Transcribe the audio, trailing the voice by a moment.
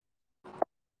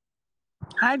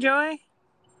Hi, Joy.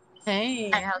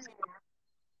 Hey, how's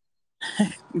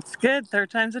It's good. Third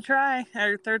time's a try.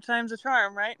 Or third time's a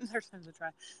charm, right? Third time's a try.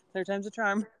 Third time's a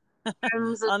charm.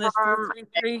 times the On this charm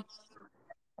 333, on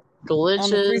the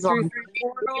glitches on 333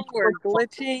 portal, we're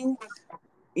glitching.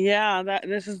 Yeah, that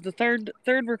this is the third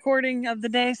recording of the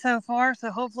day so far,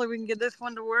 so hopefully we can get this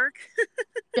one to work.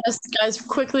 Yes, guys,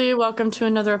 quickly welcome to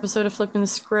another episode of Flipping the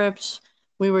Script.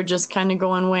 We were just kind of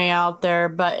going way out there,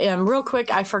 but real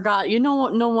quick, I forgot. You know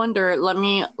what? No wonder. Let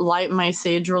me light my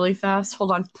sage really fast.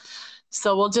 Hold on.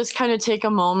 So we'll just kind of take a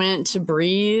moment to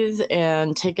breathe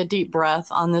and take a deep breath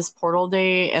on this portal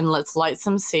day, and let's light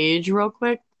some sage real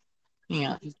quick.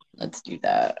 Yeah, let's do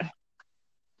that.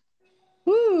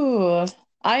 Woo!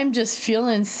 I'm just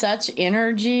feeling such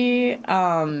energy.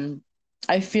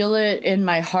 I feel it in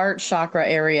my heart chakra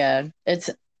area. It's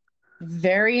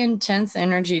very intense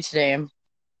energy today.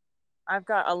 I've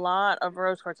got a lot of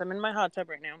rose quartz. I'm in my hot tub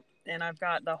right now, and I've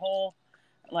got the whole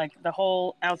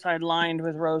outside lined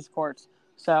with rose quartz.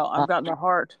 So Uh, I've got the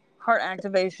heart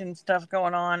activation stuff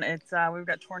going on. It's we've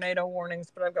got tornado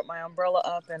warnings, but I've got my umbrella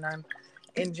up and I'm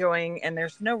enjoying. And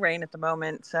there's no rain at the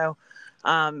moment, so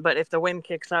but if the wind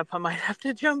kicks up, I might have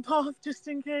to jump off just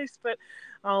in case. But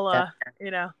I'll yeah.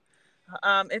 you know.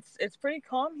 It's pretty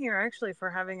calm here actually for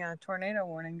having a tornado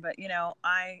warning, but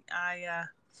I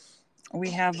we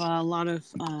have a lot of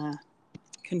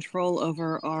control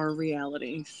over our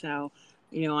reality. So,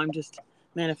 I'm just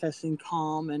manifesting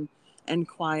calm and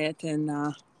quiet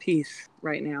and peace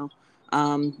right now.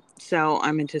 So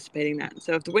I'm anticipating that.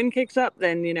 So if the wind kicks up,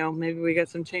 then maybe we got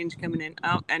some change coming in.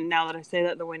 Oh, and now that I say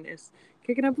that, the wind is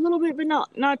kicking up a little bit, but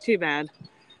not too bad.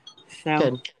 So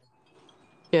Good.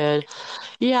 Good.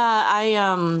 Yeah,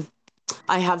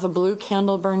 I have a blue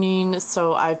candle burning,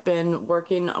 so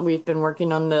we've been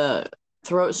working on the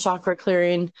throat chakra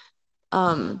clearing.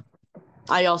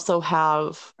 I also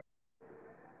have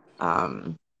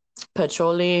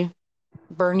patchouli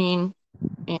burning,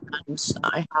 and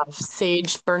I have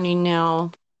sage burning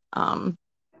now. Um,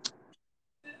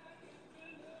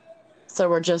 so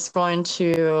we're just going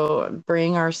to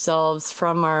bring ourselves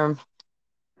from our,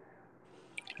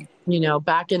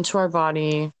 back into our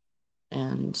body,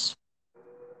 and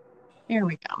here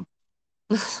we go.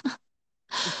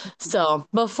 So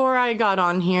before I got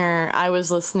on here, I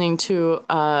was listening to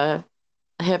a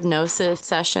hypnosis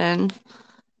session,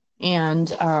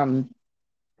 and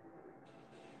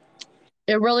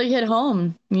it really hit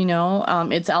home.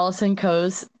 It's Allison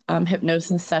Coe's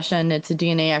hypnosis session. It's a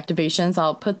DNA activations.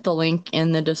 I'll put the link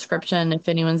in the description if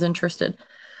anyone's interested.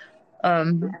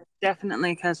 Um,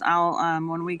 definitely, because I'll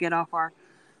when we get off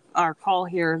our call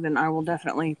here, then I will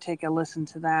definitely take a listen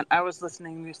to that. I was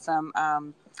listening to some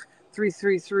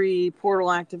 333 portal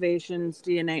activations,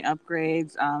 DNA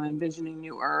upgrades, envisioning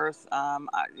new Earth. I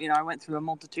went through a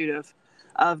multitude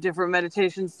of different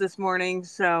meditations this morning,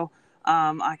 so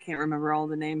I can't remember all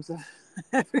the names of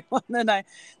everyone that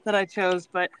I chose,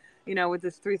 but with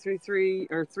this 333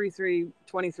 or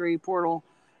 3323 portal.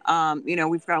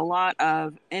 We've got a lot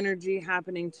of energy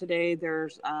happening today.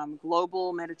 There's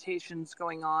global meditations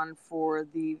going on for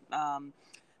the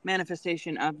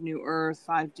manifestation of New Earth,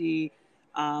 5D,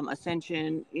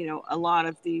 Ascension. A lot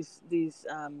of these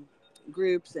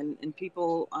groups and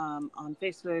people on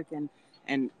Facebook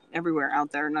and everywhere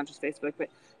out there, not just Facebook, but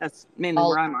that's mainly all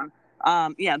where I'm on.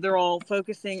 Yeah, they're all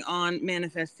focusing on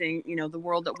manifesting, the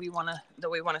world that we want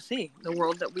to see, the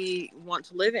world that we want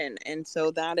to live in, and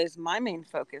so that is my main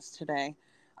focus today.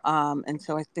 And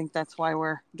so I think that's why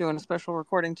we're doing a special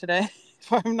recording today,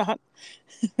 if I'm not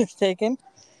mistaken.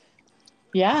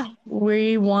 Yeah,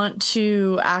 we want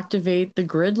to activate the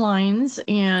grid lines,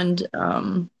 and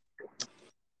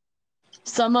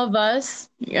some of us,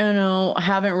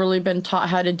 haven't really been taught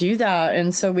how to do that,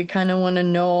 and so we kind of want to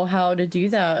know how to do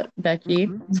that, Becky.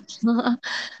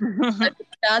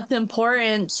 That's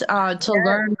important to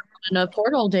learn on a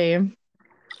portal day.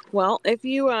 Well, if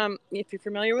you're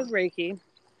familiar with Reiki,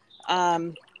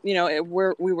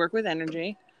 we work with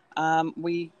energy.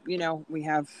 We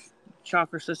have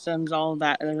chakra systems, all of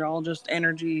that. They're all just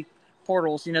energy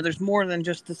portals. There's more than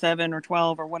just the 7 or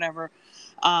 12 or whatever.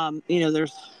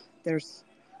 There's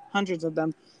hundreds of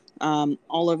them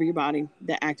all over your body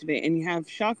that activate, and you have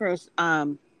chakras.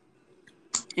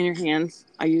 In your hands.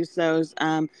 I use those.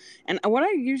 And what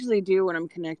I usually do when I'm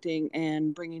connecting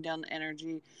and bringing down the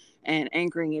energy and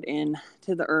anchoring it in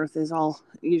to the earth is I'll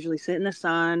usually sit in the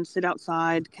sun, sit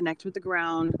outside, connect with the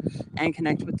ground, and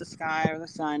connect with the sky or the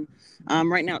sun.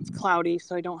 Right now it's cloudy,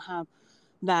 so I don't have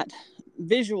that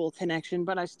visual connection,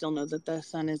 but I still know that the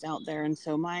sun is out there, and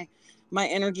so my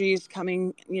energy is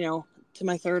coming, to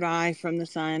my third eye from the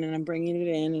sun, and I'm bringing it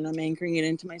in and I'm anchoring it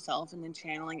into myself and then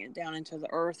channeling it down into the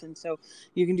earth. And so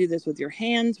you can do this with your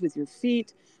hands, with your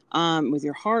feet, with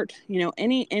your heart,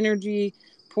 any energy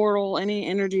portal, any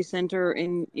energy center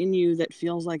in you that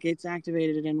feels like it's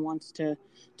activated and wants to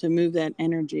move that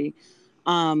energy,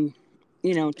 to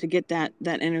get that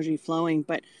energy flowing.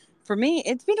 But for me,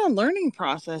 it's been a learning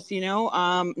process.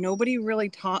 Nobody really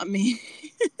taught me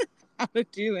how to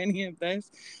do any of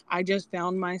this. I just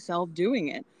found myself doing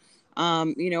it.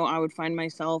 I would find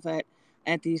myself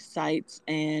at these sites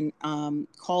and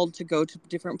called to go to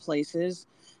different places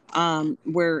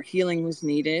where healing was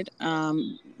needed.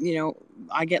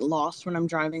 I get lost when I'm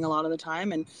driving a lot of the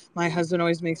time, and my husband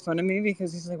always makes fun of me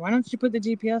because he's like, "Why don't you put the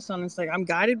GPS on?" It's like, I'm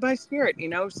guided by spirit.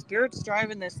 Spirit's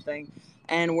driving this thing,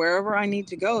 and wherever I need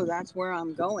to go, that's where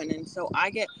I'm going. And so I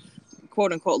get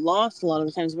quote unquote lost a lot of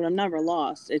the times, but I'm never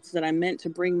lost. It's that I'm meant to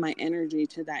bring my energy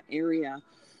to that area,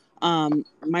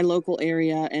 my local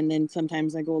area, and then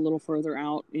sometimes I go a little further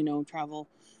out, travel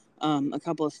a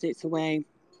couple of states away.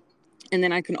 And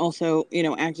then I can also,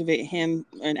 activate him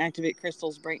and activate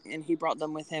crystals. And he brought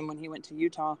them with him when he went to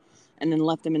Utah, and then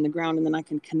left them in the ground. And then I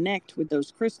can connect with those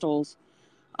crystals,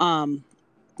 um,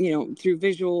 through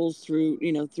visuals,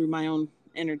 through my own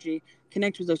energy,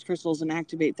 connect with those crystals and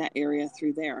activate that area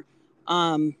through there.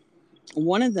 Um,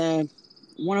 one of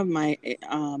my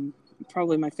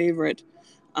probably my favorite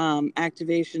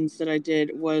activations that I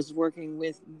did was working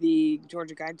with the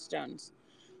Georgia Guidestones.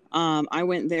 I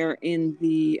went there in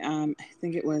the I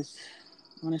think it was,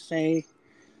 I want to say,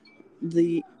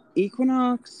 the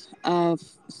equinox of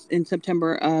in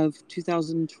September of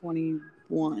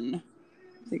 2021.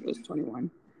 I think it was 21.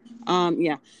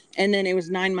 Yeah, and then it was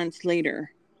 9 months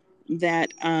later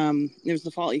that it was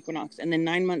the fall equinox, and then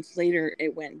 9 months later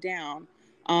it went down.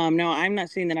 Now, I'm not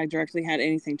saying that I directly had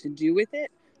anything to do with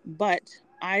it, but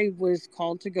I was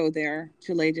called to go there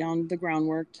to lay down the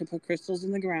groundwork, to put crystals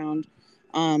in the ground,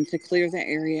 to clear the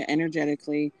area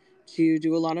energetically, to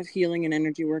do a lot of healing and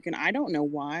energy work. And I don't know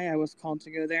why I was called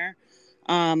to go there.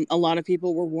 A lot of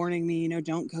people were warning me,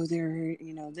 don't go there,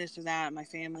 this or that, my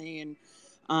family. And,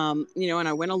 and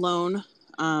I went alone.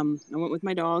 I went with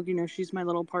my dog. She's my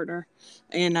little partner,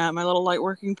 and my little light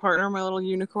working partner, my little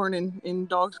unicorn in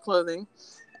dog's clothing.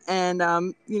 And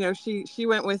she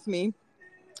went with me,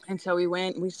 and so we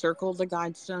went. We circled the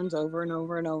guide stones over and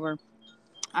over and over.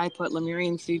 I put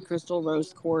Lemurian seed crystal,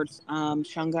 rose quartz,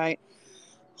 shungite,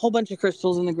 whole bunch of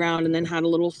crystals in the ground, and then had a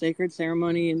little sacred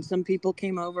ceremony. And some people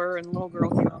came over, and the little girl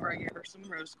came over. I gave her some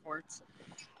rose quartz.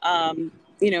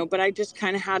 But I just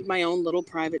kind of had my own little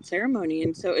private ceremony.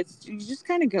 And so you just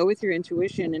kind of go with your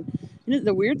intuition. And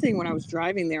the weird thing, when I was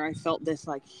driving there, I felt this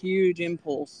like huge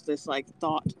impulse, this like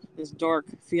thought, this dark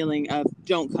feeling of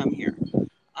don't come here.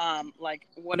 Like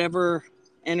whatever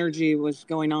energy was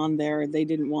going on there, they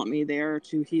didn't want me there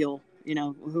to heal.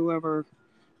 Whoever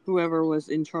was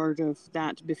in charge of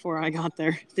that before I got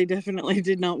there, they definitely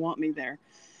did not want me there.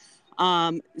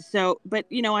 But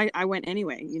I went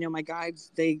anyway. My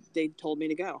guides, they told me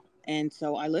to go, and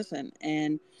so I listened.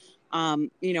 And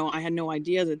I had no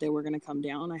idea that they were going to come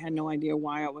down. I had no idea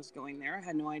why I was going there. I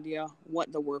had no idea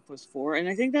what the work was for. And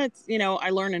I think that's, I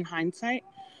learn in hindsight.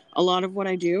 A lot of what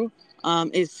I do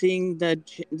is seeing the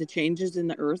changes in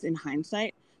the earth in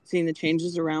hindsight, seeing the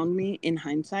changes around me in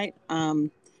hindsight.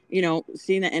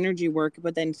 Seeing the energy work,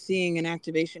 but then seeing an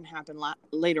activation happen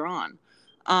later on.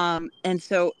 And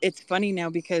so it's funny now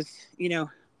because, now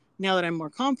that I'm more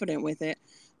confident with it,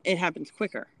 it happens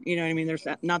quicker. You know what I mean? There's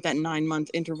not that 9 month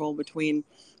interval between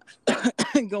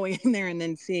going in there and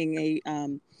then seeing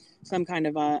some kind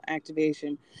of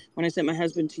activation. When I sent my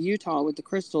husband to Utah with the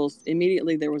crystals,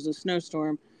 immediately there was a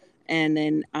snowstorm, and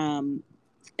then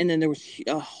there was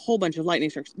a whole bunch of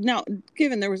lightning strikes. Now,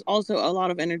 given there was also a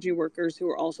lot of energy workers who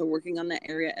were also working on that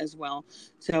area as well,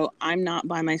 so I'm not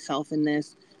by myself in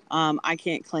this. I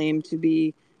can't claim to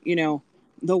be,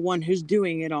 the one who's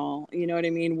doing it all. You know what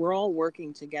I mean? We're all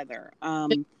working together.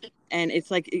 And it's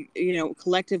like,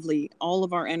 collectively, all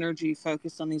of our energy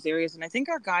focused on these areas. And I think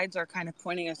our guides are kind of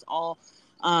pointing us all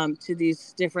to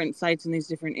these different sites in these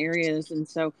different areas. And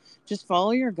so just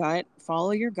follow your gut,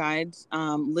 follow your guides,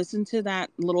 listen to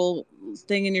that little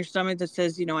thing in your stomach that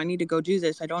says, I need to go do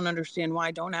this. I don't understand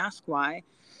why. Don't ask why.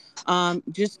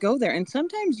 Just go there. And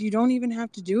sometimes you don't even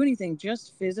have to do anything.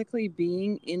 Just physically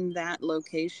being in that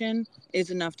location is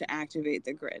enough to activate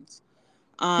the grids.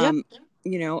 Yep.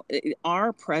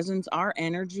 Our presence, our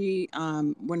energy,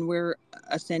 when we're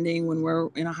ascending, when we're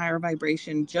in a higher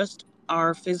vibration, just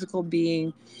our physical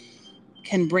being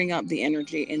can bring up the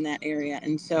energy in that area.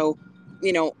 And so,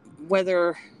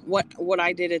 whether what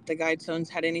I did at the Guidestones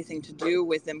had anything to do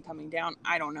with them coming down,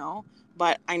 I don't know.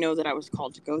 But I know that I was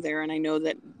called to go there, and I know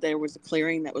that there was a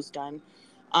clearing that was done.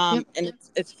 Yep. And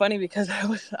it's funny because I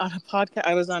was on a podcast.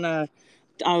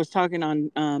 I was talking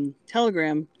on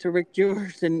Telegram to Rick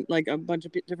Jewers and like a bunch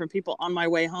of different people on my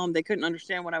way home. They couldn't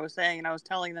understand what I was saying, and I was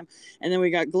telling them, and then we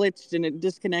got glitched and it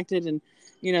disconnected, and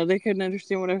they couldn't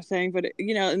understand what I was saying. But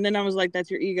and then I was like,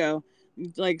 "That's your ego.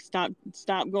 Like stop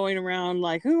going around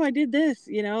like, oh, I did this.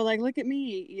 Like look at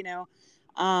me.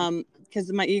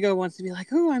 Because my ego wants to be like,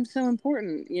 oh, I'm so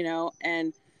important.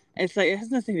 And it's like it has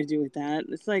nothing to do with that.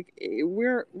 It's like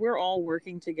we're all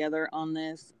working together on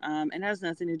this. It has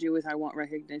nothing to do with I want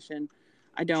recognition.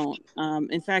 I don't.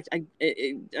 In fact, I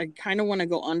kind of want to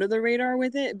go under the radar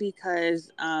with it because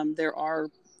there are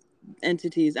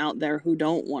entities out there who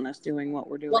don't want us doing what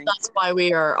we're doing. Well, that's why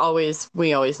we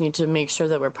always need to make sure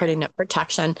that we're putting up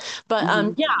protection. But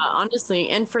yeah, honestly,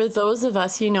 and for those of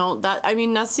us,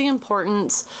 that's the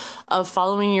importance of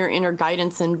following your inner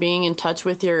guidance and being in touch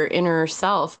with your inner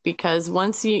self, because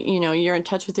once you're in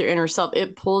touch with your inner self,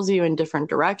 it pulls you in different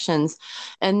directions,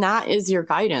 and that is your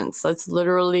guidance. That's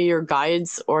literally your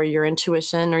guides or your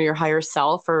intuition or your higher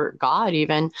self or God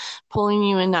even pulling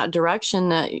you in that direction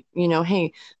that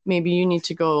hey, maybe you need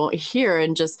to go here.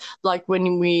 And just like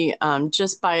when we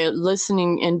just by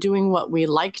listening and doing what we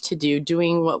like to do,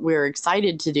 doing what we're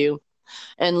excited to do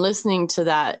and listening to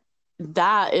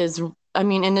that is,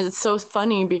 and it's so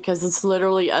funny because it's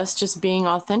literally us just being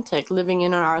authentic, living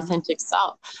in our authentic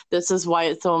self. This is why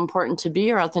it's so important to be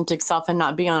your authentic self and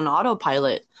not be on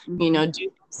autopilot. Do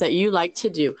things that you like to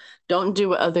do. Don't do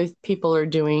what other people are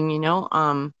doing,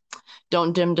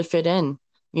 don't dim to fit in,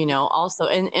 also.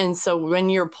 And so when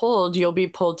you're pulled, you'll be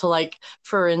pulled to, like,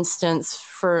 for instance,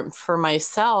 for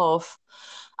myself,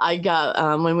 I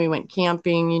got, when we went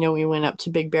camping, we went up to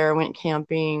Big Bear, went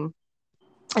camping.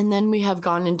 And then we have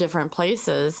gone in different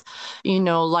places,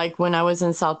 like when I was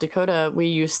in South Dakota, we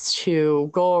used to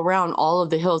go around all of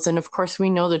the hills. And of course, we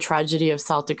know the tragedy of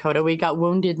South Dakota. We got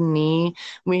Wounded Knee.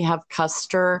 We have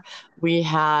Custer. We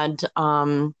had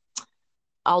a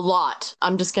lot.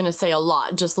 I'm just going to say a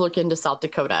lot. Just look into South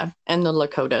Dakota and the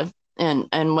Lakota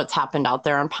and what's happened out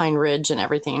there on Pine Ridge and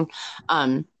everything.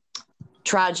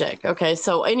 Tragic. Okay.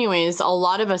 So anyways, a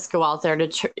lot of us go out there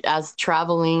as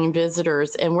traveling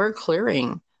visitors, and we're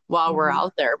clearing while we're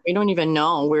out there. We don't even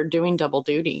know we're doing double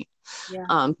duty.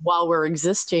 Yeah. While we're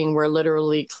existing, we're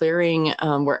literally clearing.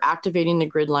 We're activating the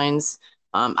grid lines.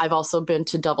 I've also been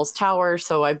to Devil's Tower.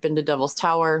 So I've been to Devil's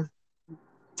Tower.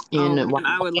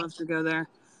 I would love to go there.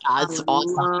 That's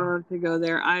awesome. Love to go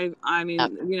there. I mean,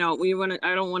 yep. We want to.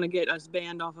 I don't want to get us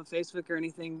banned off of Facebook or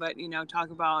anything, but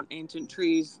talk about ancient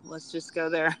trees. Let's just go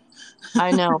there. I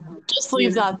know. Just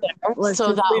leave that there.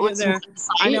 So that was there.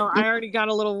 I know. I already got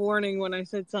a little warning when I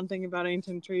said something about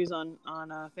ancient trees on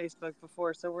Facebook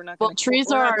before, so we're not. Well,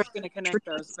 trees are going to connect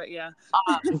those, but yeah.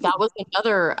 That was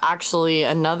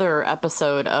another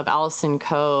episode of Allison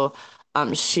Coe.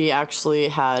 She actually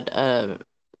had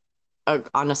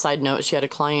on a side note, she had a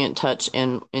client touch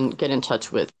and get in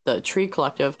touch with the Tree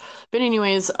Collective. But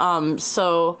anyways,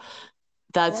 so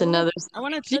that's another. I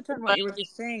want to touch on what you were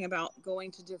just saying about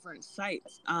going to different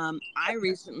sites. I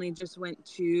recently just went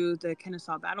to the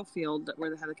Kennesaw battlefield where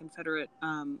they had the Confederate,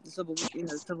 the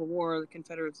Civil War, the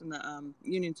Confederates and the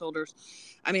Union soldiers.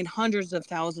 I mean, hundreds of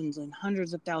thousands and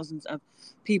hundreds of thousands of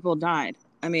people died.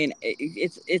 I mean,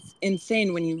 it's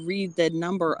insane when you read the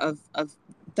number of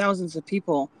thousands of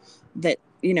people that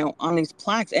on these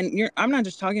plaques. And I'm not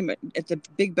just talking about at the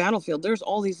big battlefield. There's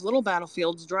all these little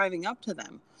battlefields driving up to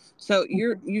them. So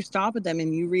you stop at them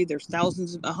and you read there's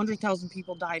 100,000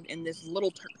 people died in this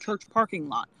little church parking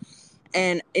lot.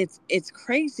 And it's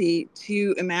crazy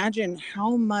to imagine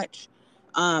how much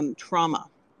trauma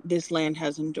this land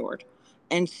has endured.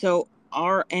 And so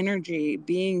our energy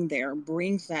being there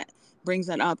brings that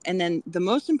up. And then the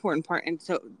most important part, and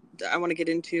so I want to get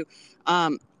into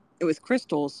with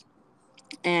crystals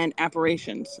and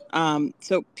apparitions.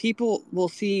 So people will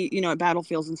see, at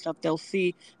battlefields and stuff, they'll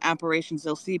see apparitions,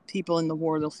 they'll see people in the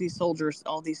war, they'll see soldiers,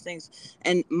 all these things.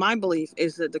 And my belief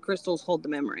is that the crystals hold the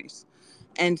memories.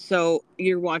 And so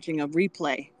you're watching a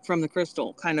replay from the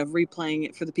crystal, kind of replaying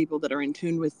it for the people that are in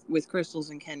tune with crystals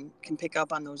and can pick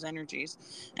up on those energies.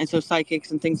 And so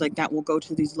psychics and things like that will go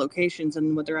to these locations,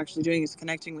 and what they're actually doing is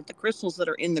connecting with the crystals that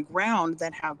are in the ground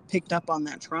that have picked up on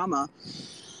that trauma.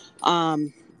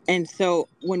 And so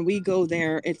when we go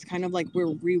there, it's kind of like we're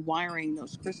rewiring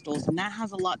those crystals, and that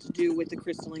has a lot to do with the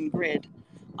crystalline grid.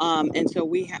 And so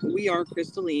we are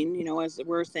crystalline, you know, as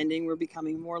we're ascending, we're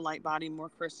becoming more light body, more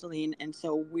crystalline. And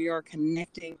so we are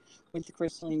connecting with the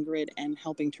crystalline grid and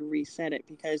helping to reset it,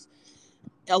 because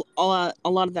a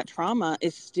lot of that trauma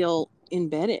is still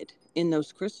embedded in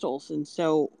those crystals. And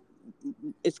so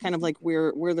it's kind of like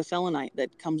we're the selenite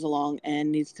that comes along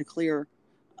and needs to clear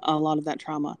a lot of that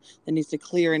trauma, that needs to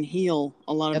clear and heal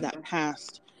a lot of that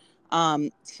past.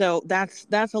 So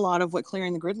that's a lot of what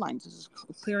clearing the grid lines is,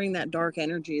 clearing that dark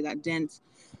energy, that dense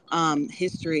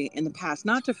history in the past,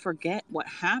 not to forget what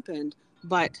happened,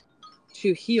 but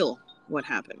to heal what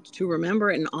happened, to remember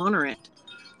and honor it.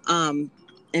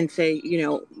 And say, you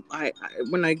know, I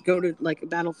when I go to like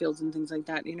battlefields and things like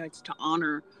that, you know, it's to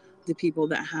honor the people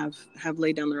that have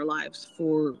laid down their lives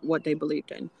for what they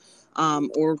believed in,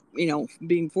 or you know,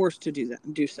 being forced to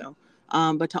do so.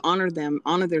 But to honor them,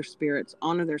 honor their spirits,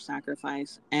 honor their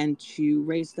sacrifice, and to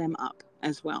raise them up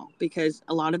as well, because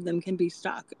a lot of them can be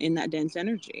stuck in that dense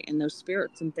energy, and those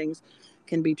spirits and things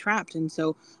can be trapped. And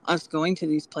so, us going to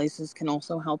these places can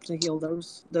also help to heal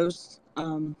those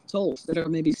souls that are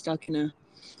maybe stuck in a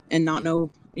and not know,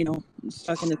 you know,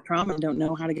 stuck in the trauma and don't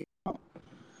know how to get out.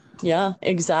 Yeah,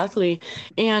 exactly.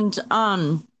 And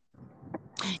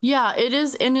yeah, it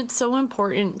is, and it's so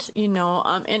important, you know.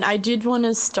 And I did want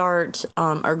to start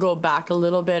or go back a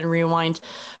little bit and rewind,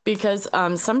 because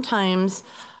sometimes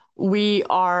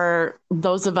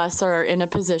those of us are in a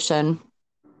position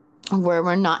where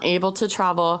we're not able to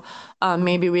travel.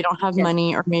 Maybe we don't have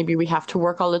money, or maybe we have to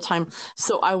work all the time.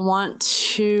 So I want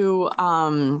to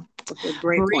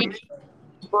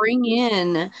bring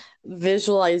in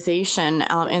visualization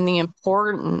and the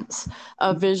importance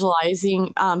of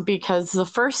visualizing, because the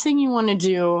first thing you want to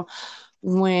do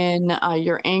when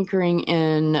you're anchoring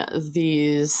in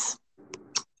these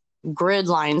grid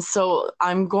lines. So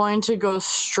I'm going to go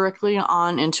strictly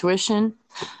on intuition.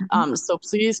 So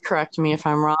please correct me if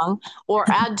I'm wrong, or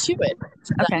add to it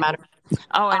for that matter.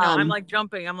 Oh, I know. I'm like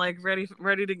jumping. I'm like ready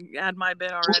to add my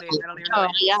bit already. I don't even know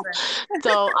what yeah.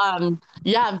 So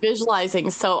yeah,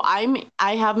 visualizing. So I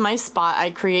have my spot.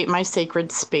 I create my sacred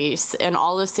space, and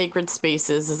all the sacred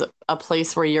spaces is a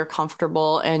place where you're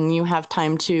comfortable and you have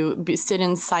time to sit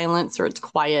in silence, or it's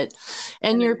quiet,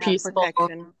 and you're peaceful.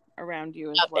 Protection around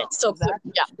you as well. So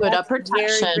put up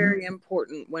protection. Very, very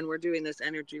important when we're doing this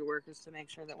energy work, is to make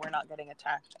sure that we're not getting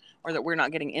attacked, or that we're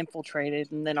not getting infiltrated,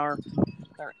 and then our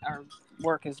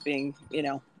work is being, you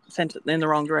know, sent in the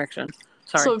wrong direction.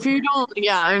 Sorry. So if you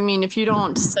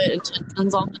don't set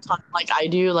intentions all the time like I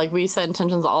do, like we set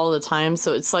intentions all the time.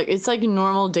 So it's like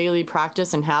normal daily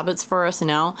practice and habits for us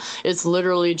now. It's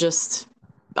literally just,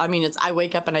 I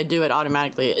wake up and I do it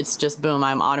automatically. It's just boom,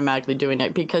 I'm automatically doing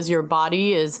it, because your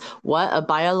body is a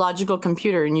biological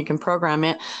computer, and you can program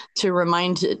it to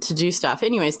remind it to do stuff.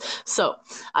 Anyways, so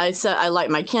I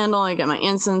light my candle, I get my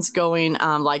incense going.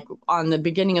 Like on the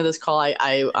beginning of this call,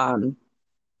 I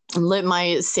lit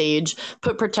my sage,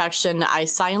 put protection. I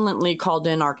silently called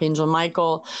in Archangel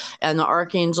Michael and the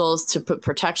archangels to put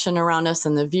protection around us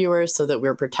and the viewers, so that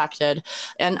we're protected.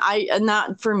 And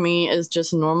that for me is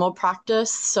just normal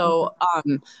practice. So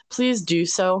please do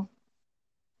so.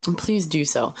 Please do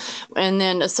so. And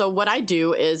then, so what I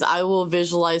do is I will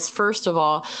visualize, first of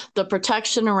all, the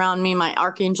protection around me, my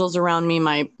archangels around me,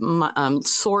 my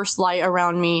source light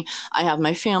around me. I have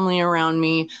my family around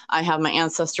me. I have my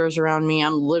ancestors around me.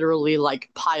 I'm literally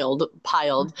like piled.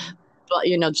 But,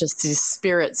 you know, just these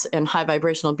spirits and high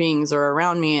vibrational beings are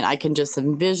around me, and I can just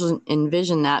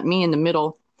envision that, me in the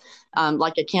middle,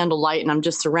 like a candlelight, and I'm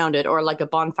just surrounded, or like a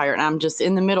bonfire, and I'm just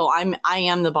in the middle. I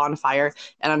am the bonfire,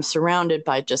 and I'm surrounded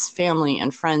by just family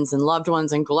and friends and loved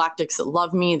ones and galactics that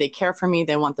love me. They care for me.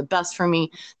 They want the best for me.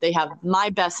 They have my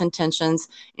best intentions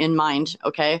in mind.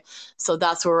 Okay. So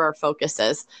that's where our focus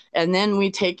is. And then we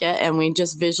take it and we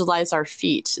just visualize our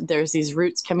feet. There's these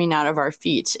roots coming out of our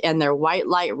feet, and they're white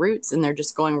light roots, and they're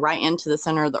just going right into the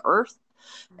center of the earth.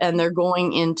 And they're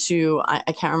going into,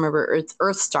 I can't remember, it's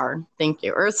Earth Star. Thank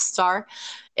you, Earth Star.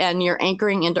 And you're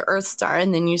anchoring into Earth Star,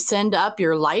 and then you send up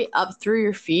your light up through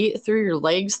your feet, through your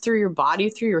legs, through your body,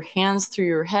 through your hands, through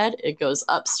your head. It goes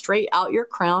up straight out your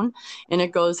crown, and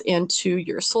it goes into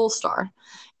your soul star.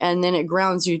 And then it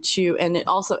grounds you to, and it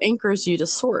also anchors you to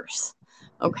source.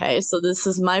 Okay, so this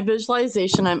is my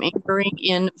visualization. I'm anchoring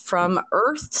in from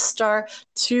Earth Star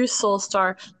to Soul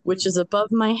Star, which is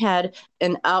above my head,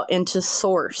 and out into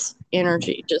source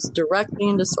energy, just directly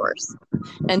into source.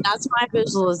 And that's my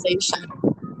visualization.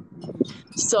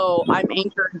 So I'm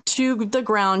anchored to the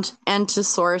ground and to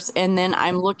source, and then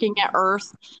I'm looking at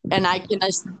Earth, and I can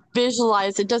just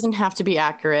visualize. It doesn't have to be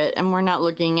accurate, and we're not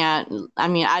looking at,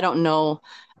 I don't know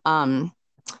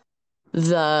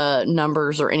the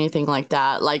numbers or anything like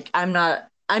that. Like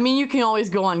I mean, you can always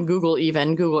go on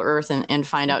Google Earth and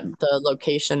find out the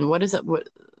location. What is it? What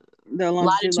The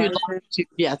longitude, latitude, latitude. longitude.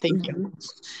 Yeah, thank you.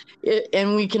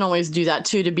 And we can always do that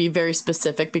too, to be very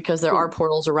specific, because there are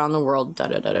portals around the world.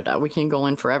 We can go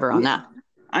in forever on that.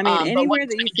 I mean, But anywhere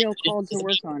what's that you gonna feel be called to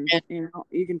work on, and you know,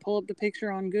 you can pull up the picture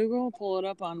on Google, pull it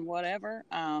up on whatever,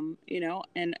 you know,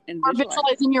 and are visualize.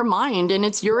 visualizing your mind, and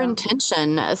it's your Yeah.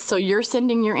 intention. So you're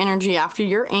sending your energy after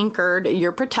you're anchored,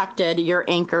 you're protected, you're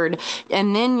anchored,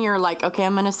 and then you're like, okay,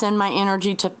 I'm going to send my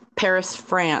energy to Paris,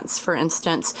 France, for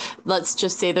instance. Let's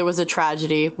just say there was a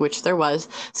tragedy, which there was.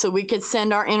 So we could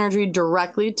send our energy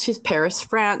directly to Paris,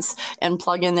 France, and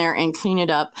plug in there and clean it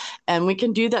up. And we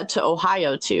can do that to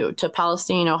Ohio too, to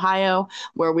Palestine, Ohio,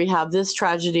 where we have this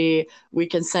tragedy. We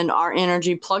can send our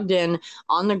energy plugged in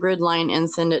on the grid line and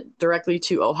send it directly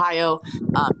to Ohio,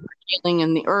 healing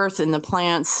in the earth and the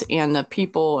plants and the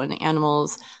people and the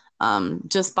animals,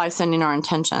 just by sending our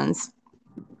intentions.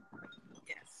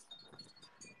 Yes.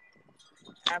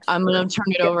 I'm Absolutely. going to turn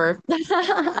it over.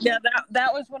 Yeah,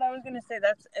 that was what I was going to say.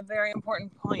 That's a very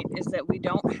important point, is that we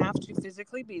don't have to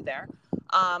physically be there.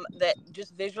 That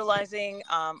just visualizing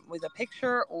with a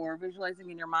picture or visualizing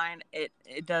in your mind, it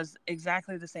does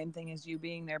exactly the same thing as you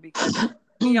being there, because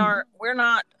we're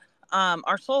not,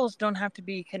 our souls don't have to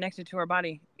be connected to our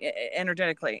body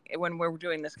energetically when we're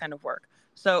doing this kind of work.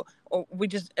 So we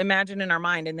just imagine in our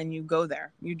mind, and then you go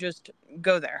there. You just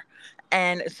go there.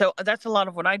 And so that's a lot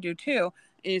of what I do too,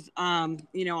 is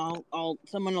you know, I'll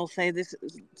someone will say, this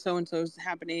so and so's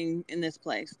happening in this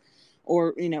place,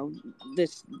 or you know,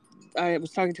 this, I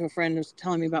was talking to a friend who was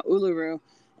telling me about Uluru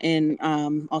in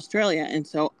Australia, and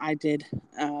so I did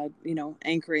you know,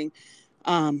 anchoring.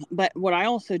 But what I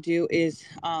also do is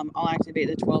I'll activate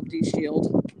the 12D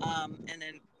shield, and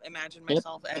then imagine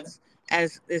myself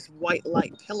as this white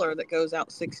light pillar that goes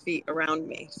out 6 feet around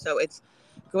me. So it's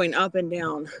going up and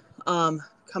down,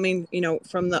 coming, you know,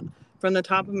 from the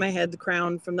top of my head, the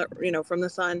crown, from the, you know, from the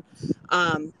sun,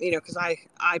 you know, because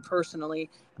I personally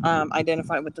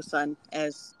identify with the sun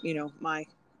as, you know,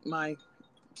 my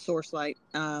source light.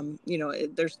 You know,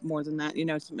 there's more than that. You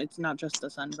know, it's not just the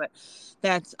sun, but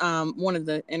that's one of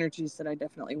the energies that I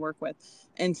definitely work with.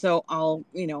 And so I'll,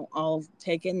 you know, I'll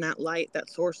take in that light, that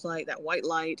source light, that white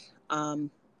light,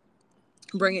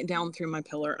 bring it down through my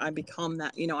pillar. I become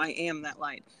that, you know, I am that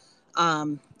light,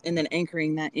 and then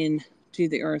anchoring that in to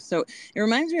the earth. So it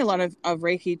reminds me a lot of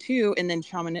Reiki too. And then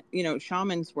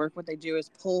shamans work. What they do is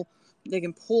they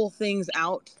can pull things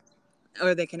out,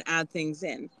 or they can add things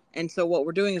in. And so what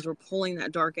we're doing is we're pulling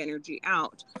that dark energy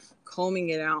out, combing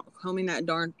it out, combing that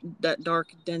dark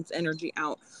dense energy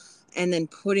out, and then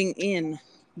putting in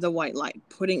the white light,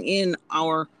 putting in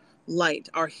our light,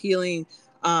 our healing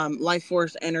life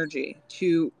force energy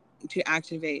to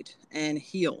activate and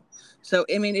heal. So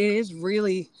I mean, it is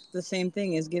really the same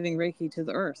thing as giving Reiki to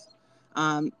the earth,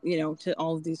 you know, to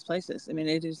all of these places. I mean,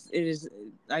 it is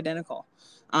identical,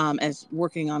 as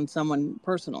working on someone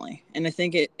personally. And I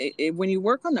think it when you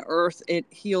work on the earth, it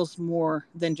heals more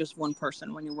than just one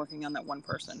person when you're working on that one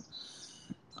person,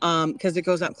 because it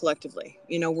goes out collectively.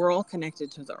 You know, we're all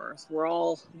connected to the earth. We're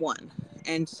all one.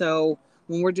 And so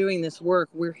when we're doing this work,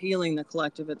 we're healing the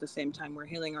collective at the same time. We're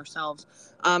healing ourselves.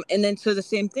 And then so the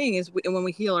same thing is, when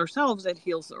we heal ourselves, it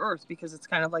heals the earth, because it's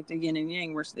kind of like the yin and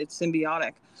yang, where it's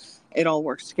symbiotic. It all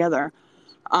works together.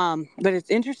 But it's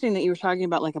interesting that you were talking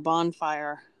about like a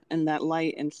bonfire and that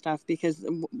light and stuff, because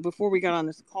before we got on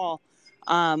this call,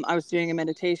 I was doing a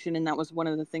meditation, and that was one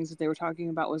of the things that they were talking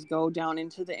about, was go down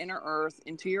into the inner earth,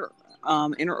 into your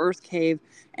inner earth cave,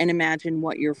 and imagine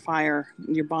what your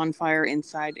bonfire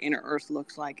inside inner earth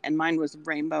looks like. And mine was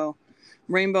rainbow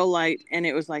light, and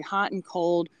it was like hot and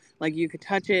cold. Like you could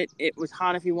touch it. It was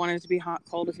hot if you wanted it to be hot,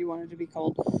 cold if you wanted it to be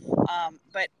cold.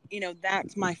 But you know,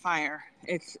 that's my fire.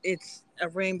 It's a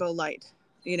rainbow light,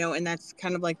 you know, and that's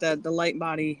kind of like the light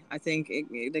body. I think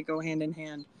they go hand in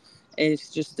hand. It's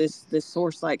just this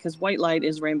source light, because white light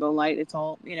is rainbow light. It's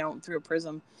all, you know, through a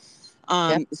prism.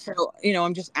 Yep. So, you know,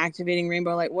 I'm just activating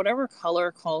rainbow light, whatever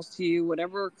color calls to you,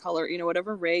 whatever color, you know,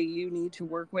 whatever ray you need to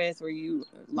work with, or you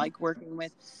like working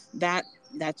with,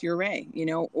 that's your ray, you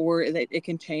know, or that it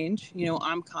can change. You know,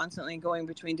 I'm constantly going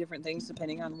between different things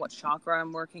depending on what chakra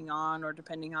I'm working on, or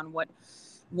depending on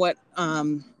what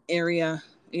area,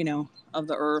 you know, of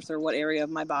the earth, or what area of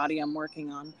my body I'm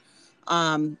working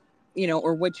on. You know,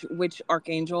 or which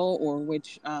archangel, or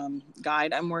which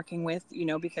guide I'm working with, you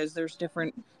know, because there's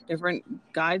different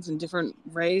guides and different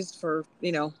rays for,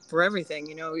 you know, for everything.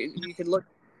 You know, you could look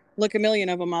look a million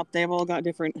of them up. They've all got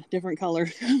different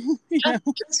colors. You know?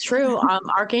 It's true.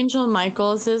 Archangel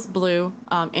Michael's is blue,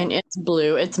 and it's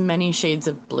blue. It's many shades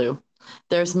of blue.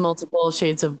 There's multiple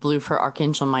shades of blue for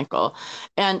Archangel Michael.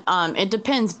 And it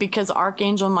depends because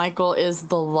Archangel Michael is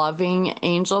the loving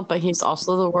angel, but he's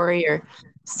also the warrior.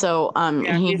 So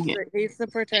Yeah, he's the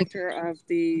protector of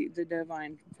the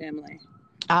divine family.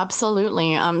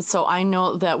 absolutely. So I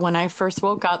know that when I first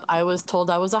woke up, I was told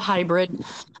I was a hybrid.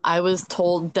 I was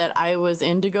told that I was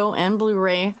indigo and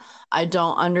Blu-ray. I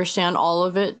don't understand all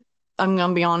of it. I'm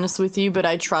gonna be honest with you, but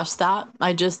I trust that.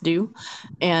 I just do.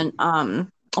 And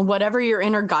whatever your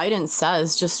inner guidance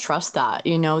says, just trust that.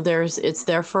 You know, it's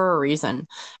there for a reason.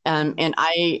 And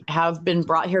I have been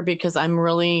brought here because I'm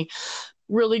really,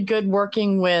 really good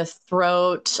working with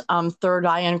throat, third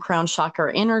eye, and crown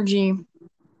chakra energy,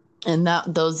 and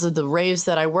that those are the rays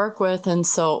that I work with. And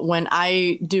so when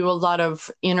I do a lot of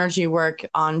energy work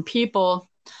on people,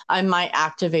 I might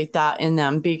activate that in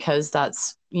them because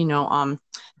that's, you know,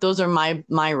 those are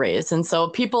my rays. And so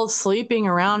people sleeping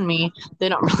around me, they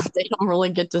don't they don't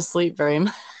really get to sleep very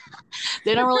much.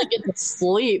 They don't really get to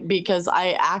sleep because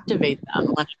I activate them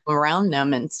when I'm around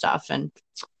them and stuff, and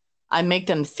I make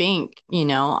them think, you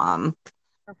know.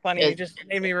 Funny, you just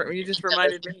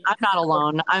reminded me. I'm not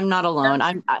alone. I'm not alone.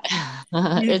 You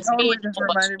It's me. totally just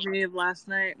reminded me of last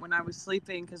night when I was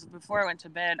sleeping, because before I went to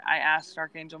bed, I asked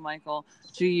Archangel Michael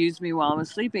to use me while I was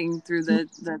sleeping through the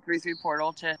 3-3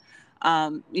 portal to,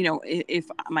 you know, if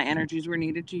my energies were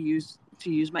needed to use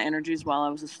my energies while I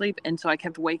was asleep. And so I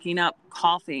kept waking up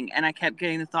coughing, and I kept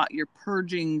getting the thought, "You're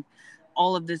purging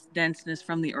all of this denseness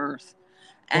from the earth."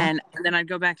 And then I'd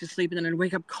go back to sleep, and then I'd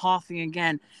wake up coughing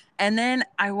again. And then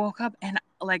I woke up, and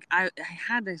like I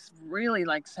had this really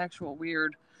like sexual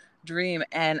weird dream,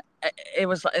 and it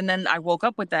was, and then I woke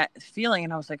up with that feeling,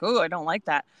 and I was like, "Oh, I don't like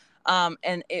that."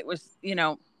 And it was, you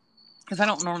know, because I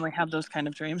don't normally have those kind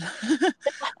of dreams.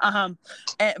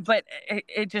 But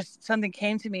it just, something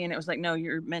came to me, and it was like, no,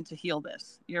 you're meant to heal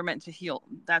this. You're meant to heal.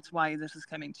 That's why this is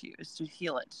coming to you, is to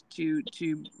heal it, to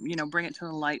you know, bring it to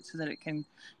the light so that it can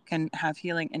have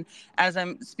healing. And as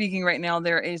I'm speaking right now,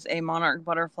 there is a monarch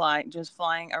butterfly just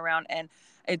flying around, and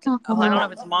it's, I don't know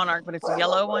if it's a monarch, but it's a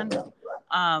yellow one.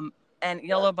 And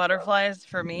yellow butterflies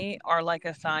for me are like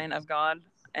a sign of God.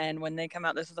 And when they come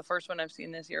out, this is the first one I've seen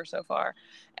this year so far,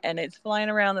 and it's flying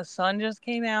around. The sun just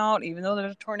came out. Even though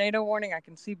there's a tornado warning, I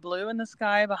can see blue in the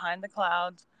sky behind the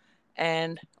clouds.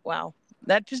 And wow,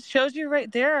 that just shows you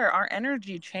right there, our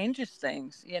energy changes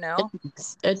things, you know?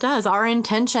 It does. Our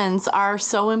intentions are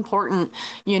so important,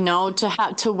 you know, to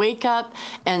have to wake up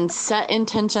and set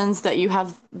intentions that you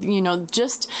have, you know,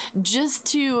 just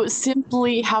to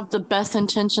simply have the best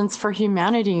intentions for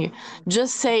humanity.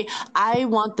 Just say, I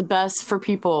want the best for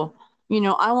people. You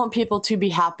know, I want people to be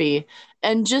happy.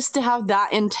 And just to have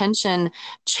that intention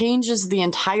changes the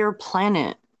entire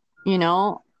planet, you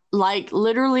know? Like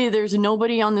literally there's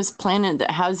nobody on this planet that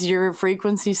has your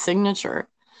frequency signature.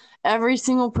 Every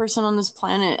single person on this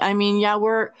planet, I mean, yeah,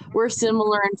 we're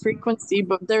similar in frequency,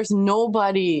 but there's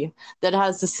nobody that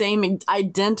has the same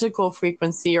identical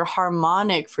frequency or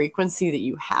harmonic frequency that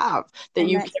you have, that And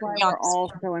you that's why carry on. we're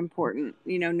all so important.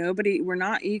 You know, nobody, we're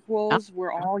not equals.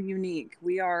 We're all unique.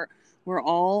 We're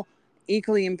all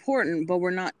equally important, but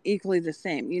we're not equally the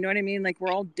same. You know what I mean? Like,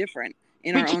 we're all different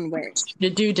in We our can own ways.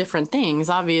 to do different things,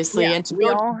 obviously, Yeah, and to we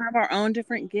go. all have our own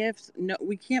different gifts. No,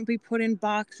 we can't be put in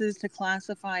boxes to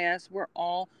classify us. We're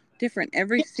all different.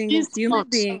 Every single human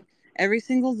being, every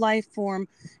single life form,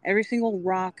 every single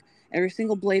rock, every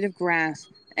single blade of grass,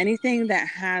 anything that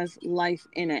has life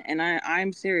in it. And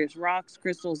I'm serious. Rocks,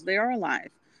 crystals, they are alive.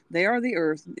 They are the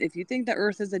earth. If you think the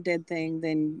earth is a dead thing,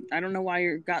 then I don't know why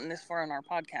you're gotten this far on our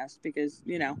podcast, because,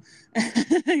 you know,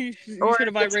 you should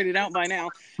have vibrated out by now.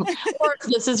 Or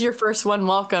this is your first one,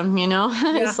 welcome, you know?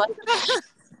 Yeah.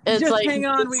 It's just like hang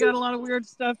on, we got a lot of weird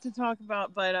stuff to talk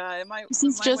about, but it might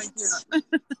wake you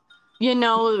up. You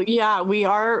know, yeah, we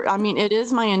are. I mean, it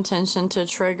is my intention to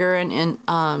trigger an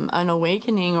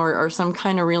awakening or some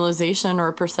kind of realization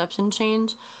or perception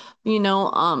change, you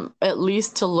know, at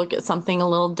least to look at something a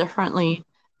little differently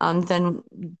than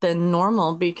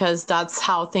normal, because that's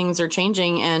how things are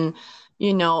changing. And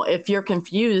you know, if you're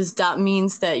confused, that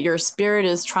means that your spirit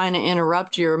is trying to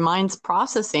interrupt your mind's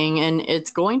processing, and it's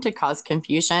going to cause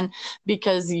confusion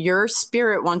because your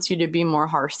spirit wants you to be more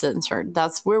heart centered.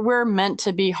 That's where we're meant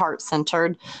to be, heart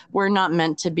centered. We're not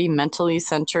meant to be mentally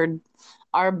centered.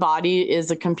 Our body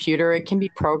is a computer. It can be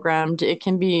programmed. It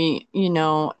can be, you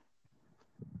know,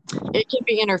 it can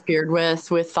be interfered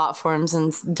with thought forms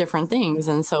and different things.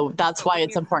 And so that's But why when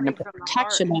it's you're important coming to put from the heart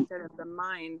protection instead of the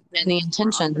mind, then and the it's more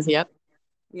intentions. authentic. Yep.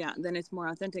 Yeah, then it's more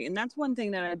authentic. And that's one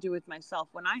thing that I do with myself.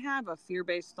 When I have a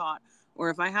fear-based thought, or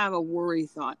if I have a worry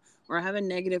thought, or I have a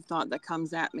negative thought that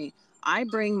comes at me, I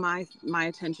bring my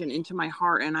attention into my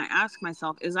heart and I ask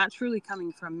myself, is that truly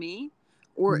coming from me?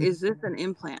 Or is this an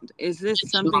implant? Is this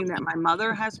something that my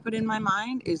mother has put in my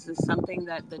mind? Is this something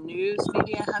that the news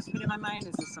media has put in my mind?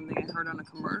 Is this something I heard on a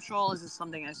commercial? Is this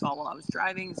something I saw while I was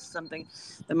driving? Is this something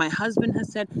that my husband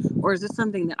has said? Or is this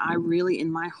something that I really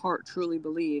in my heart truly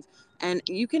believe? And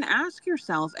you can ask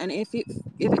yourself, and if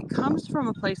it comes from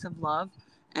a place of love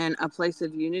and a place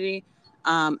of unity,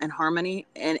 and harmony,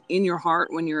 and in your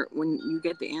heart, when you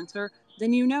get the answer,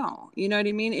 then you know what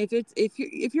I mean.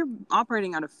 If you're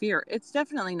operating out of fear, it's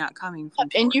definitely not coming from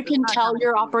And source. you It's can not tell coming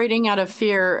you're from you. operating out of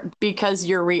fear because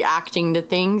you're reacting to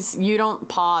things. You don't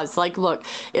pause. Like, look,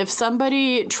 if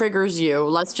somebody triggers you,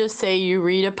 let's just say you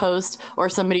read a post or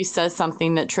somebody says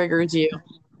something that triggers you.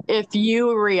 If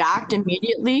you react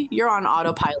immediately, you're on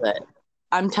autopilot.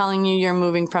 I'm telling you, you're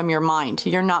moving from your mind.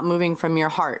 You're not moving from your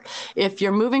heart. If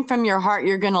you're moving from your heart,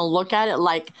 you're going to look at it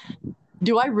like,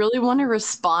 do I really want to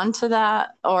respond to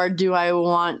that, or do I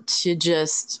want to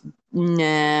just,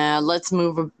 nah, let's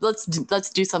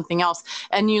do something else.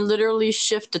 And you literally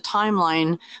shift a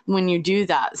timeline when you do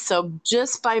that. So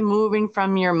just by moving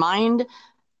from your mind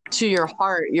to your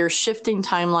heart, you're shifting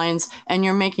timelines and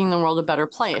you're making the world a better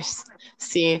place.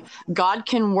 See, God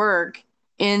can work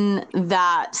in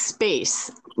that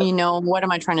space. You know, what am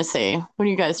I trying to say? What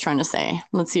are you guys trying to say?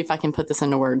 Let's see if I can put this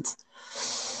into words.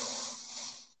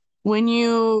 When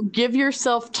you give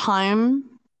yourself time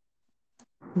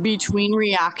between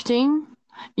reacting,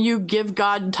 you give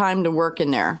God time to work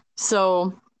in there.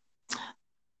 So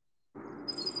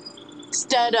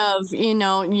instead of,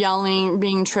 yelling,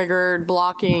 being triggered,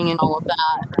 blocking, and all of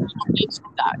that, you don't need to do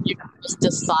that. You can just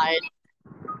decide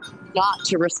not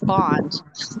to respond.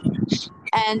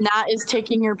 And that is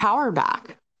taking your power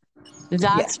back.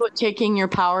 That's what taking your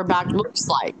power back looks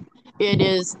like. It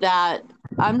is that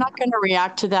I'm not going to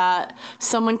react to that.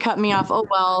 Someone cut me off. Oh,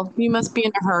 well, you must be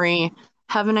in a hurry.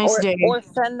 Have a nice day. Or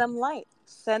send them light.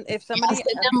 If somebody Send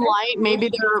them light. Maybe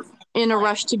they're in a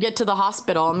rush to get to the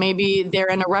hospital. Maybe they're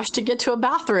in a rush to get to a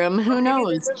bathroom. Who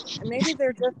knows? Maybe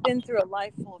they're just been through a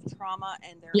life full of trauma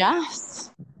and they're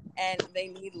Yes. and they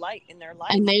need light in their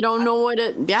life. And they don't know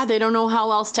they don't know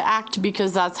how else to act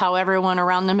because that's how everyone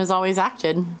around them has always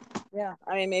acted. Yeah,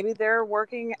 I mean, maybe they're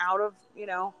working out of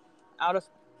out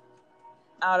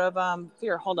of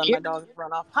fear. Hold on, my dog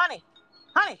run off. Honey,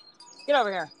 get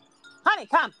over here. Honey,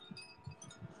 come.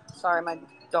 Sorry, my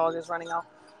dog is running off.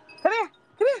 Come here,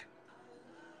 come here,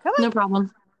 come on. No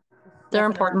problem. They're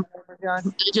important. I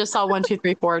just saw 1, 2,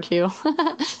 3, 4 too.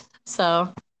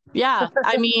 So yeah,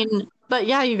 I mean, but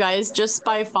yeah, you guys, just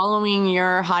by following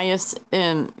your highest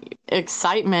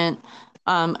excitement,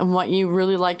 and what you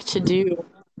really like to do,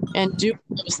 and do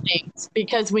those things,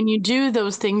 because when you do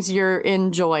those things, you're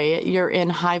in joy, you're in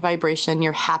high vibration,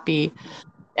 you're happy.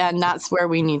 And that's where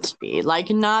we need to be. Like,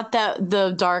 not that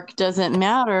the dark doesn't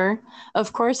matter.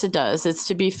 Of course it does. It's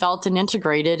to be felt and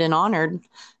integrated and honored.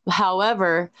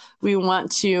 However, we want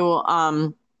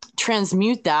to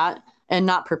transmute that and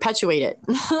not perpetuate it.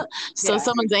 So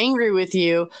someone's angry with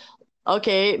you.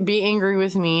 Okay, be angry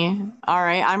with me. All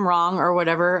right, I'm wrong or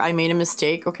whatever. I made a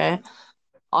mistake. Okay.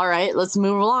 All right, let's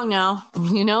move along now.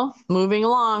 Moving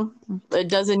along. It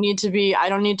doesn't need to be, I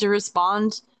don't need to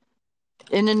respond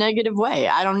in a negative way.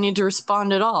 I don't need to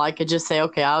respond at all. I could just say,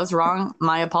 okay, I was wrong.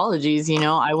 My apologies.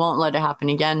 I won't let it happen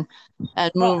again,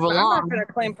 and move I'm not along. going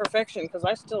to claim perfection because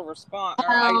I still respond. Or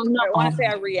I No. want to say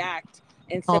I react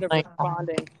instead Oh of my God.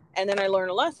 responding, and then I learn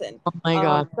a lesson. Oh my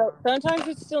God. So sometimes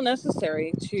it's still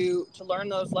necessary to learn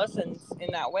those lessons in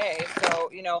that way. So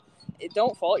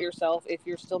don't fault yourself if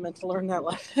you're still meant to learn that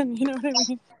lesson. You know what I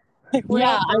mean? Like, we're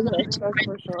Yeah, not perfect, that's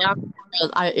for sure.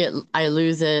 I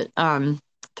lose it.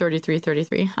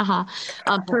 33. Haha.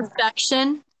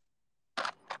 Perfection.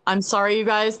 I'm sorry, you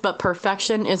guys, but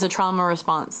perfection is a trauma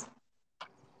response.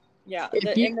 Yeah,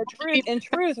 in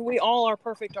truth, we all are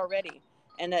perfect already,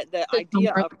 and that the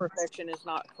idea of perfection is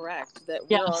not correct. That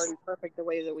we're already perfect the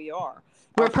way that we are.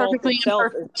 We're Our perfectly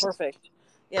self imperfect. is perfect.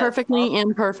 Yes, Perfectly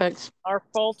imperfect. Our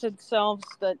faulted selves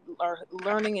that are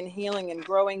learning and healing and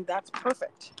growing, that's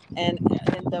perfect. And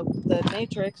the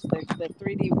matrix, the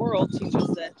 3D world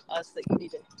teaches us that you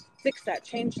need to fix that,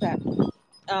 change that.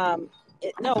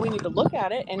 No, we need to look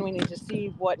at it and we need to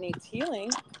see what needs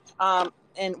healing,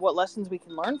 and what lessons we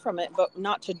can learn from it, but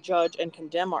not to judge and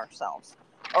condemn ourselves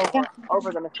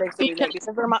over the mistakes that we made,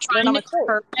 because they're not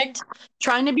mistakes.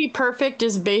 Trying to be perfect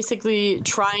is basically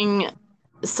trying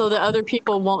so that other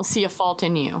people won't see a fault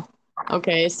in you.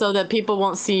 Okay, so that people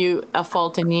won't see a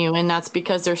fault in you, and that's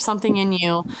because there's something in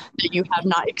you that you have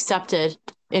not accepted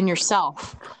in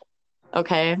yourself.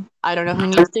 Okay, I don't know who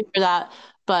needs to hear that,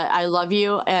 but I love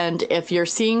you, and if you're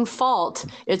seeing fault,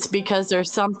 it's because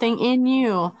there's something in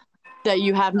you that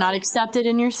you have not accepted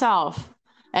in yourself,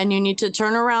 and you need to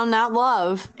turn around that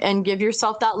love and give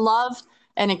yourself that love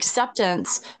and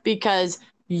acceptance, because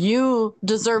you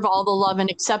deserve all the love and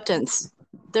acceptance.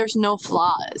 There's no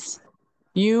flaws.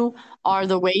 You are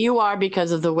the way you are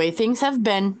because of the way things have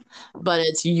been, but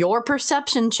it's your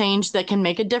perception change that can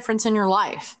make a difference in your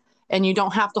life. And you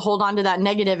don't have to hold on to that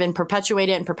negative and perpetuate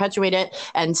it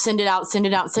and send it out, send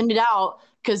it out, send it out,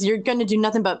 because you're going to do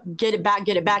nothing but get it back,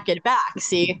 get it back, get it back.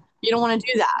 See, you don't want to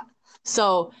do that.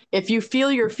 So if you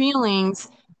feel your feelings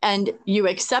and you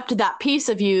accept that piece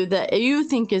of you that you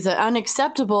think is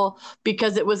unacceptable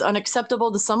because it was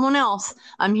unacceptable to someone else,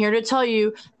 I'm here to tell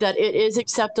you that it is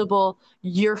acceptable.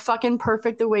 You're fucking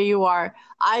perfect the way you are.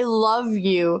 I love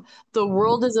you. The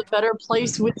world is a better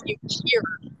place with you here.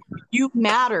 You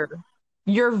matter.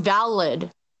 You're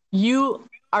valid. You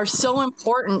are so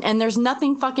important, and there's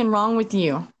nothing fucking wrong with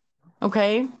you.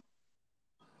 Okay?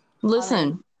 Listen,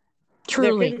 There could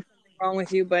truly. be something wrong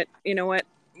with you, but you know what?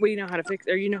 We know how to fix,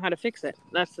 or you know how to fix it.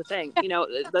 That's the thing. You know,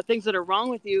 the things that are wrong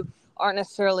with you aren't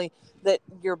necessarily that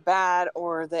you're bad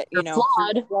or that You're you're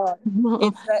flawed. flawed.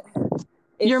 It's that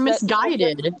You're it's that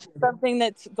there's just misguided. something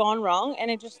that's gone wrong,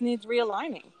 and it just needs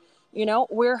realigning. You know,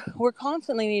 we're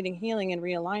constantly needing healing and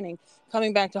realigning,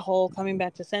 coming back to whole, coming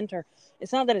back to center.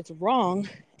 It's not that it's wrong;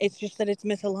 it's just that it's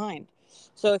misaligned.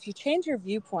 So if you change your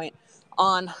viewpoint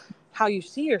on how you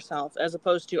see yourself, as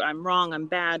opposed to I'm wrong, I'm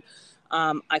bad,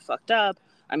 I fucked up,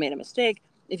 I made a mistake.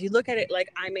 If you look at it like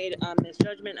I made a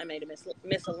misjudgment, I made a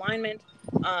misalignment,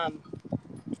 um,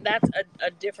 that's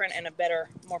a different and a better,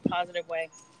 more positive way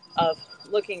of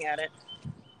looking at it.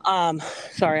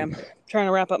 Sorry, I'm trying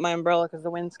to wrap up my umbrella because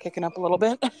the wind's kicking up a little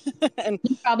bit. And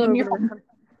No problem. You're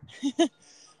fine.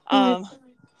 um,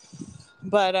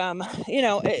 but you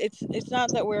know, it's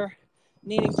not that we're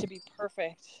needing to be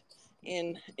perfect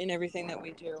in everything that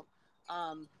we do.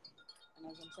 And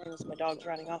as I'm saying this, my dog's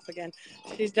running off again.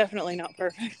 She's definitely not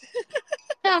perfect.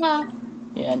 Yeah.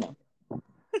 Yeah. No.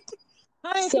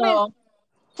 Hi, come here, So,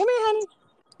 honey.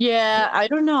 yeah, I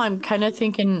don't know. I'm kind of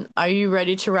thinking, are you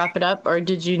ready to wrap it up, or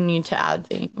did you need to add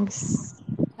things?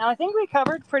 Now I think we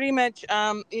covered pretty much,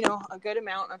 you know, a good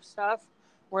amount of stuff.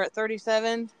 We're at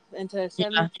 37 into Yeah.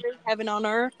 73, heaven on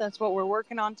earth. That's what we're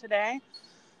working on today.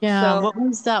 Yeah. So What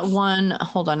was that one?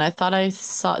 Hold on. I thought I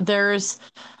saw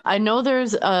I know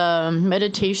there's a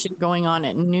meditation going on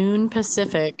at noon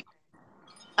Pacific.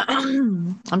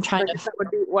 I'm trying I to, guess that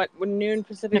would be what, when noon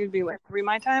Pacific would be, what, 3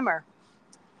 my time or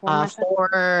 4 my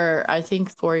time? I think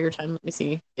 4 your time. Let me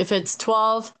see. If it's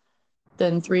 12,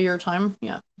 then 3 your time.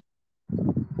 Yeah.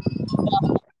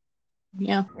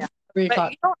 Yeah. Yeah. 3 But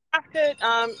o'clock. you don't have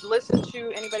to listen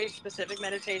to anybody's specific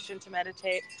meditation to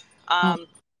meditate. Mm.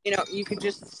 You know, you could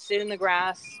just sit in the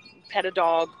grass, pet a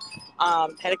dog,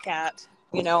 pet a cat.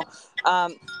 You know,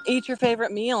 eat your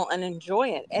favorite meal and enjoy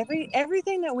it.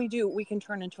 Everything that we do, we can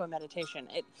turn into a meditation.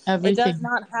 It does Everything.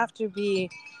 not have to be.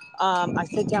 I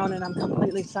sit down and I'm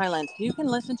completely silent. You can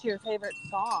listen to your favorite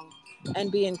song and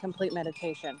be in complete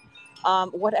meditation.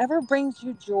 Whatever brings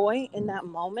you joy in that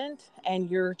moment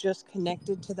and you're just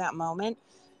connected to that moment,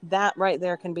 that right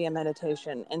there can be a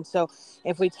meditation. And so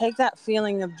if we take that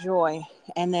feeling of joy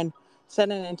and then set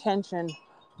an intention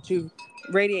to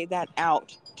radiate that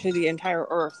out to the entire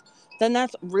earth, then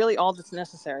that's really all that's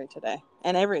necessary today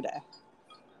and every day.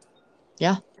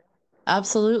 Yeah.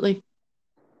 Absolutely.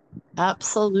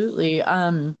 Absolutely.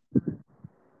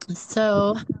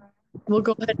 So we'll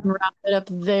go ahead and wrap it up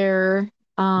there.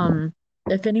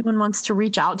 If anyone wants to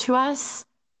reach out to us,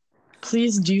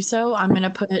 please do so. I'm going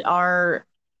to put our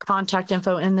contact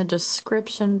info in the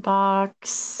description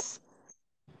box.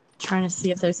 Trying to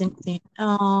see if there's anything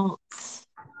else.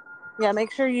 Yeah,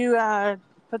 make sure you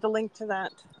put the link to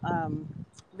that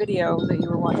video that you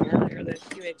were watching earlier, the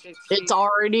QHHC. It's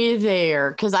already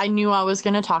there because I knew I was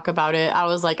going to talk about it. I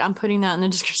was like, I'm putting that in the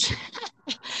description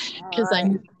All because I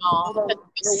right. knew.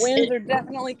 The winds are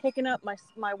definitely kicking up.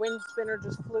 My wind spinner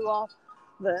just flew off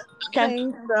the Okay.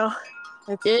 thing, so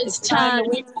It's it's time. time, The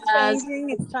winds are guys. changing.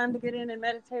 It's time to get in and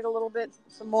meditate a little bit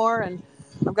some more. And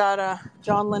I've got a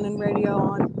John Lennon radio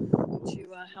on to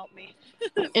help me.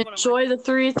 Enjoy the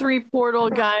 3-3 portal,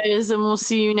 guys, and we'll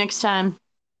see you next time.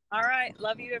 All right.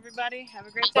 Love you, everybody. Have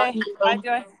a great Love day. Bye, you.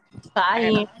 Joy. Bye.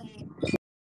 Okay, bye.